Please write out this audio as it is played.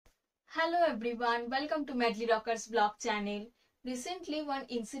Hello everyone, welcome to Medley Rockers vlog channel. Recently one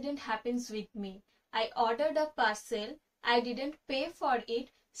incident happens with me. I ordered a parcel, I didn't pay for it,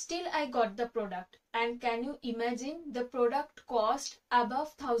 still I got the product. And can you imagine, the product cost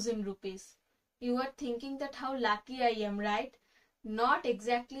above 1000 rupees. You are thinking that how lucky I am, right? Not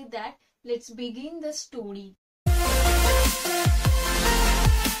exactly that. Let's begin the story.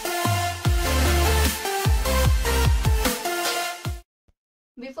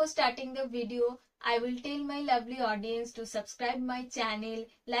 Before starting the video, I will tell my lovely audience to subscribe my channel,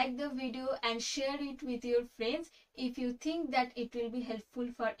 like the video and share it with your friends if you think that it will be helpful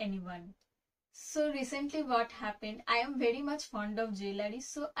for anyone. So recently what happened, I am very much fond of jewelry,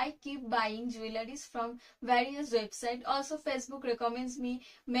 so I keep buying jewelries from various websites. Also Facebook recommends me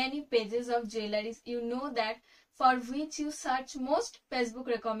many pages of jewelries. You know that for which you search most, Facebook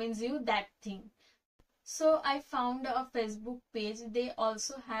recommends you that thing. So I found a Facebook page. They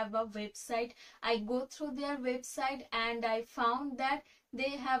also have a website. I go through their website and I found that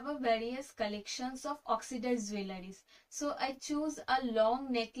they have a various collections of oxidized jewelries. So I choose a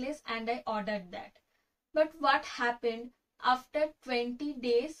long necklace and I ordered that. But what happened, after 20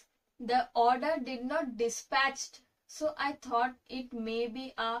 days, the order did not dispatched. So I thought it may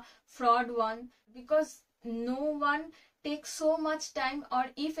be a fraud one, because no one takes so much time, or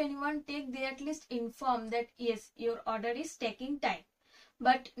if anyone take, they at least inform that yes, your order is taking time.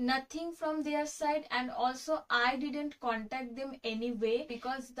 But nothing from their side, and also I didn't contact them anyway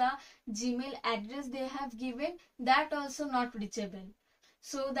because the Gmail address they have given, that also not reachable.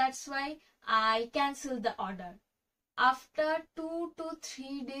 So that's why I cancelled the order. After 2 to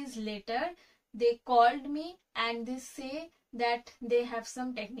 3 days later, they called me and they say that they have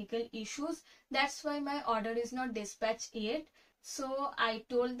some technical issues. That's why my order is not dispatched yet. So I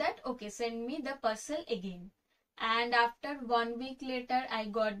told that okay, send me the parcel again. And after 1 week later, I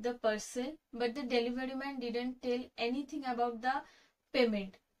got the parcel, but the delivery man didn't tell anything about the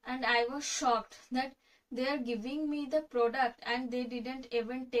payment. And I was shocked that they are giving me the product and they didn't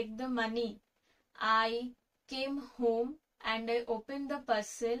even take the money. I came home and I opened the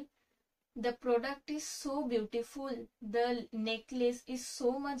parcel. The product is so beautiful. The necklace is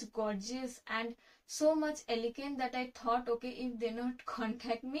so much gorgeous and so much elegant that I thought, okay, if they not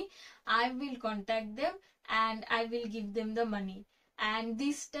contact me, I will contact them and I will give them the money. And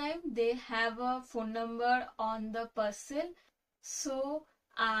this time they have a phone number on the parcel. So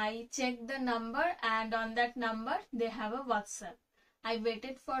I checked the number and on that number they have a WhatsApp. I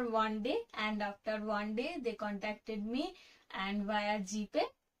waited for 1 day and after 1 day they contacted me and via GPay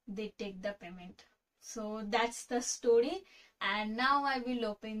they take the payment. So that's the story, and now I will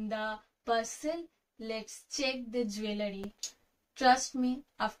open the parcel. Let's check the jewelry. Trust me,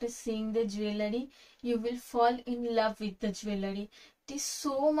 after seeing the jewelry, you will fall in love with the jewelry. It is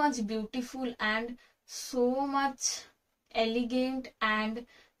so much beautiful and so much elegant, and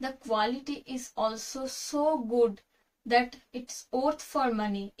the quality is also so good that it's worth for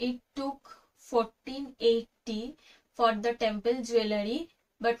money. It took 1480 for the temple jewelry,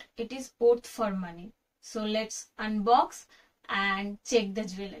 but it is worth for money. So let's unbox and check the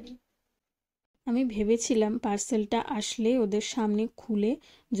jewelry. আমি ভেবেছিলাম পার্সেলটা আসলে ওদের সামনে খুলে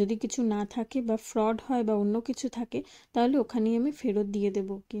যদি কিছু না থাকে বা ফ্রড হয় বা অন্য কিছু থাকে তাহলে ওখানেই আমি ফেরত দিয়ে দেব,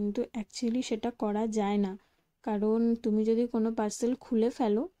 কিন্তু অ্যাকচুয়ালি সেটা করা যায় না। কারণ তুমি যদি কোনো পার্সেল খুলে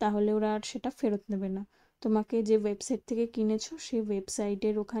ফেলো তাহলে ওরা আর সেটা ফেরত নেবে না। তোমাকে যে ওয়েবসাইট থেকে কিনেছো সেই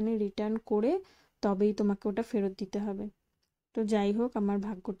ওয়েবসাইটের ওখানে রিটার্ন করে তবেই তোমাকে ওটা ফেরত দিতে হবে। তো যাই হোক, আমার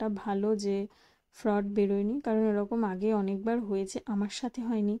ভাগ্যটা ভালো যে ফ্রড বেরোয়নি, কারণ এরকম আগে অনেকবার হয়েছে। আমার সাথে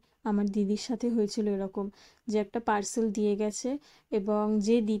হয়নি, আমার দিদির সাথে হয়েছিল এরকম, যে একটা পার্সেল দিয়ে গেছে এবং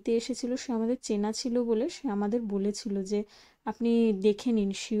যে দিতে এসেছিল সে আমাদের চেনা ছিল বলে সে আমাদের বলেছিল যে আপনি দেখে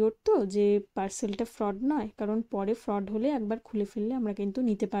নিন শিওর তো যে পার্সেলটা ফ্রড নয়, কারণ পরে ফ্রড হলে একবার খুলে ফেললে আমরা কিন্তু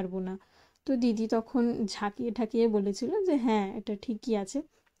নিতে পারবো না। তো দিদি তখন ঝাঁকিয়ে ঠাকিয়ে বলেছিল যে হ্যাঁ এটা ঠিকই আছে,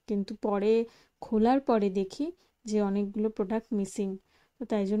 কিন্তু পরে খোলার পরে দেখি যে অনেকগুলো প্রোডাক্ট মিসিং। তো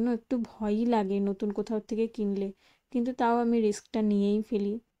তাই জন্য একটু ভয়ই লাগে নতুন কোথাও থেকে কিনলে, কিন্তু তাও আমি রিস্কটা নিয়েই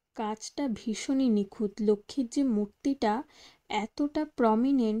ফেলি। কাজটা ভীষণই নিখুঁত, লক্ষ্মীর যে মূর্তিটা এতটা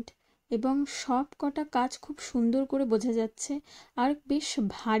প্রমিনেন্ট এবং সব কটা কাজ খুব সুন্দর করে বোঝা যাচ্ছে, আর বেশ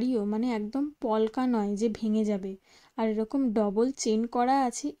ভারীও, মানে একদম পলকা নয় যে ভেঙে যাবে। আর এরকম ডবল চেন করা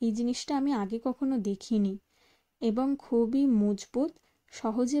আছে, এই জিনিসটা আমি আগে কখনো দেখিনি, এবং খুবই মজবুত,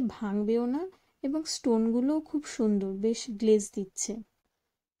 সহজে ভাঙবেও না, এবং স্টোনগুলোও খুব সুন্দর, বেশ গ্লেজ দিচ্ছে।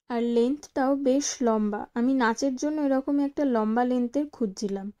 আর লেন্থটাও বেশ লম্বা, আমি নাচের জন্য এরকম একটা লম্বা লেন্থের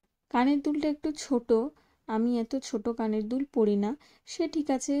খুঁজছিলাম। কানের দুলটা একটু ছোট, আমি এত ছোট কানের দুল পরি না, সে ঠিক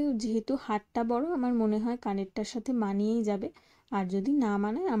আছে, যেহেতু হাতটা বড় আমার মনে হয় কানেরটার সাথে মানিয়েই যাবে। আর যদি না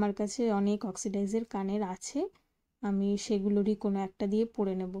মানায় আমার কাছে অনেক অক্সিডাইজের কানের আছে, আমি সেগুলোরই কোনো একটা দিয়ে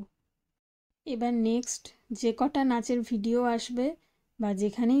পরে নেব। এবার নেক্সট যে কটা নাচের ভিডিও আসবে বা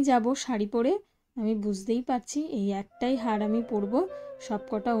যেখানেই যাব শাড়ি পরে, আমি বুঝতেই পারছি এই একটাই হার আমি পরবো সব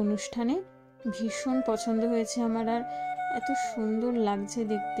কটা অনুষ্ঠানে। ভীষণ পছন্দ হয়েছে আমার, আর এত সুন্দর লাগছে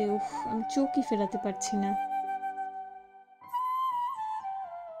দেখতে, উফ আমি চোখই ফেরাতে পারছি না।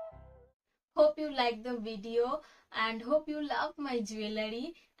 Hope you like the video and hope you love my jewelry.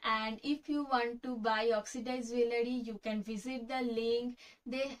 And if you want to buy Oxidise Jewellery, you can visit the link.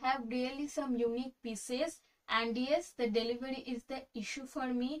 They have really some unique pieces. And yes, the delivery is the issue for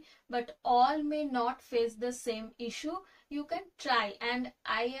me, but all may not face the same issue. You can try, and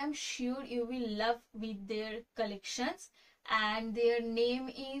I am sure you will love with their collections. And their name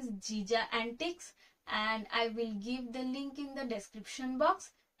is Jija Antiques, and I will give the link in the description box.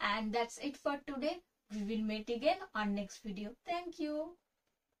 And that's it for today. We will meet again on next video. Thank you.